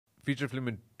Feature film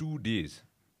in 2 days.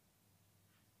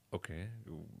 Okay.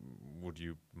 Would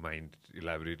you mind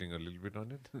elaborating a little bit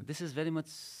on it? This is very much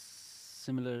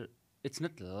similar. It's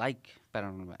not like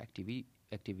paranormal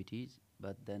activities,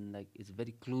 but then like it's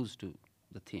very close to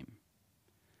the theme.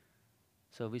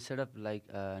 So we set up like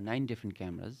 9 different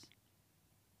cameras.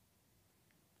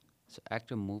 So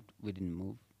actor moved, we didn't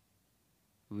move.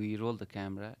 We roll the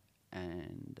camera,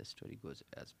 and the story goes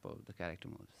as per the character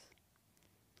moves.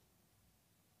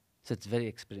 So it's very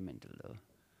experimental though,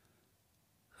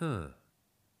 Huh.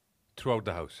 Throughout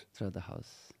the house. throughout the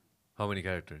house. How many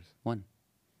characters? One,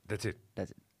 That's it.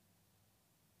 that's it.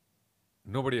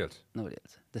 Nobody else. Nobody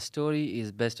else. The story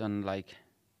is based on like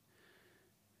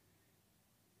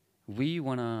we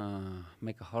wanna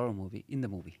make a horror movie in the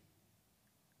movie.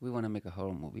 We wanna make a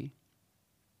horror movie,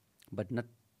 but not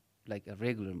like a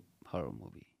regular horror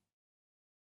movie.